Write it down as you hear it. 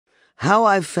How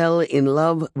I Fell in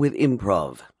Love with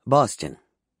Improv, Boston.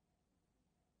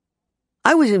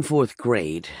 I was in 4th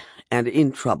grade and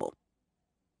in trouble.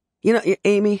 You know,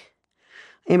 Amy,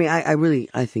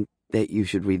 I think that you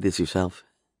should read this yourself.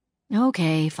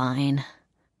 Okay, fine.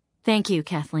 Thank you,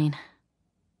 Kathleen.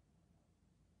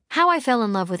 How I Fell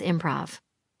in Love with Improv,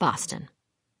 Boston.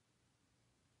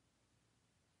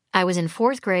 I was in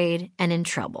 4th grade and in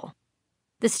trouble.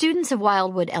 The students of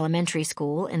Wildwood Elementary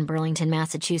School in Burlington,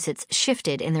 Massachusetts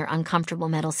shifted in their uncomfortable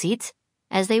metal seats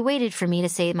as they waited for me to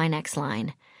say my next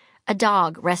line. A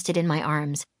dog rested in my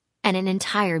arms, and an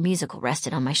entire musical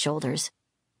rested on my shoulders.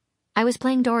 I was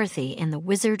playing Dorothy in The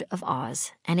Wizard of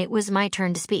Oz, and it was my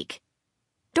turn to speak.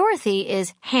 Dorothy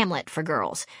is Hamlet for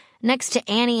girls. Next to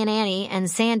Annie and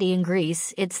Sandy in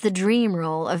Grease, it's the dream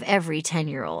role of every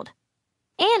 10-year-old.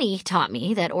 Annie taught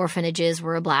me that orphanages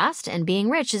were a blast and being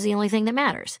rich is the only thing that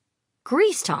matters.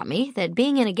 Grease taught me that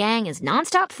being in a gang is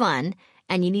nonstop fun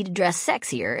and you need to dress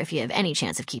sexier if you have any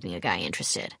chance of keeping a guy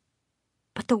interested.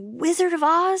 But The Wizard of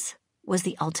Oz was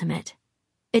the ultimate.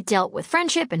 It dealt with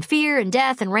friendship and fear and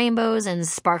death and rainbows and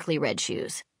sparkly red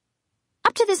shoes.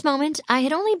 Up to this moment, I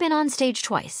had only been on stage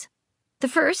twice. The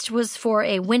first was for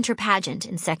a winter pageant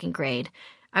in 2nd grade.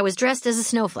 I was dressed as a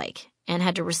snowflake and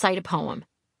had to recite a poem.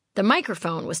 The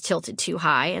microphone was tilted too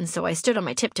high, and so I stood on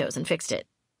my tiptoes and fixed it.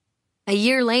 A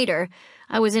year later,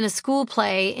 I was in a school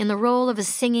play in the role of a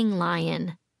singing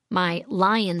lion. My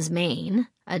lion's mane,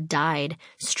 a dyed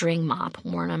string mop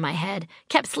worn on my head,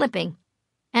 kept slipping,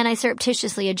 and I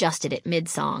surreptitiously adjusted it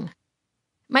mid-song.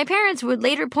 My parents would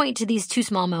later point to these 2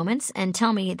 small moments and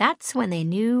tell me that's when they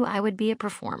knew I would be a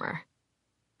performer.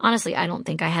 Honestly, I don't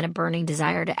think I had a burning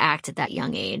desire to act at that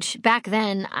young age. Back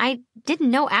then, I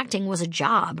didn't know acting was a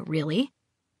job, really.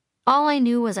 All I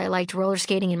knew was I liked roller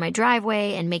skating in my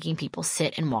driveway and making people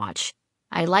sit and watch.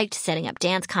 I liked setting up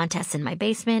dance contests in my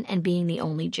basement and being the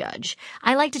only judge.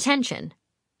 I liked attention.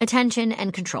 Attention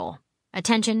and control.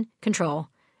 Attention, control,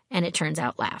 and it turns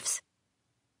out laughs.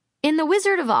 In The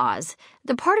Wizard of Oz,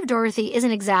 the part of Dorothy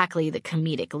isn't exactly the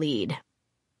comedic lead.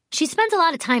 She spends a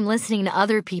lot of time listening to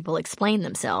other people explain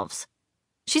themselves.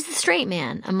 She's the straight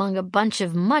man among a bunch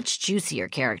of much juicier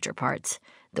character parts.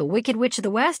 The Wicked Witch of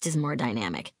the West is more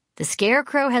dynamic. The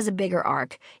Scarecrow has a bigger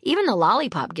arc. Even the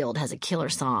Lollipop Guild has a killer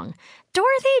song.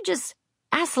 Dorothy just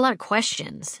asks a lot of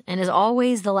questions and is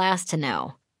always the last to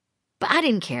know. But I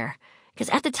didn't care, because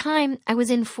at the time I was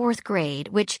in 4th grade,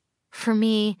 which, for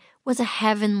me, was a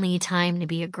heavenly time to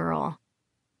be a girl.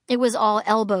 It was all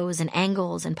elbows and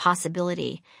angles and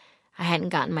possibility. I hadn't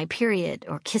gotten my period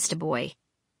or kissed a boy.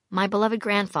 My beloved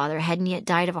grandfather hadn't yet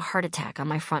died of a heart attack on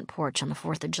my front porch on the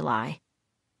 4th of July.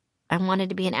 I wanted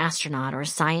to be an astronaut or a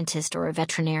scientist or a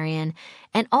veterinarian,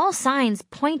 and all signs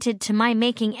pointed to my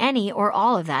making any or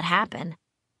all of that happen.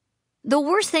 The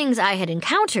worst things I had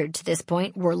encountered to this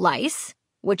point were lice,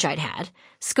 which I'd had,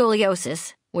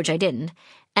 scoliosis, which I didn't,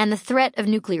 and the threat of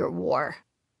nuclear war,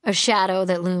 a shadow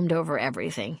that loomed over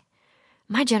everything.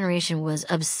 My generation was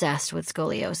obsessed with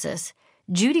scoliosis.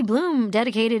 Judy Blume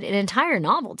dedicated an entire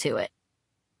novel to it.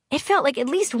 It felt like at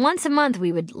least once a month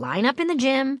we would line up in the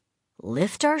gym,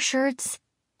 lift our shirts,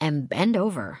 and bend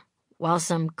over, while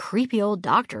some creepy old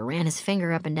doctor ran his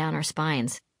finger up and down our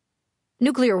spines.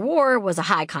 Nuclear war was a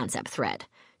high-concept threat,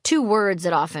 2 words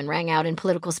that often rang out in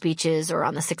political speeches or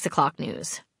on the 6 o'clock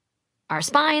news. Our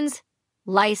spines,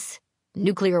 lice,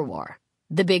 nuclear war.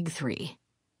 The big 3.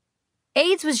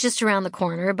 AIDS was just around the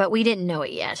corner, but we didn't know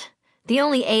it yet. The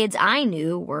only AIDS I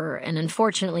knew were an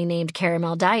unfortunately named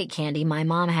caramel diet candy my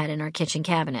mom had in our kitchen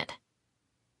cabinet.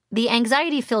 The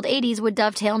anxiety-filled 80s would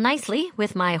dovetail nicely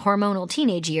with my hormonal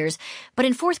teenage years, but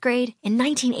in 4th grade, in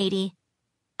 1980,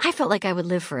 I felt like I would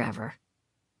live forever.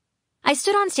 I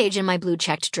stood on stage in my blue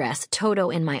checked dress, Toto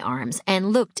in my arms,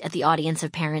 and looked at the audience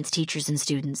of parents, teachers, and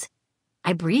students.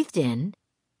 I breathed in,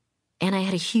 and I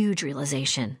had a huge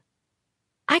realization.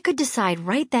 I could decide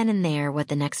right then and there what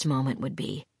the next moment would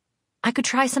be. I could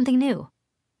try something new.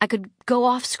 I could go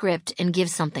off script and give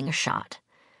something a shot.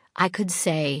 I could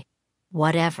say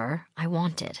whatever I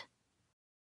wanted.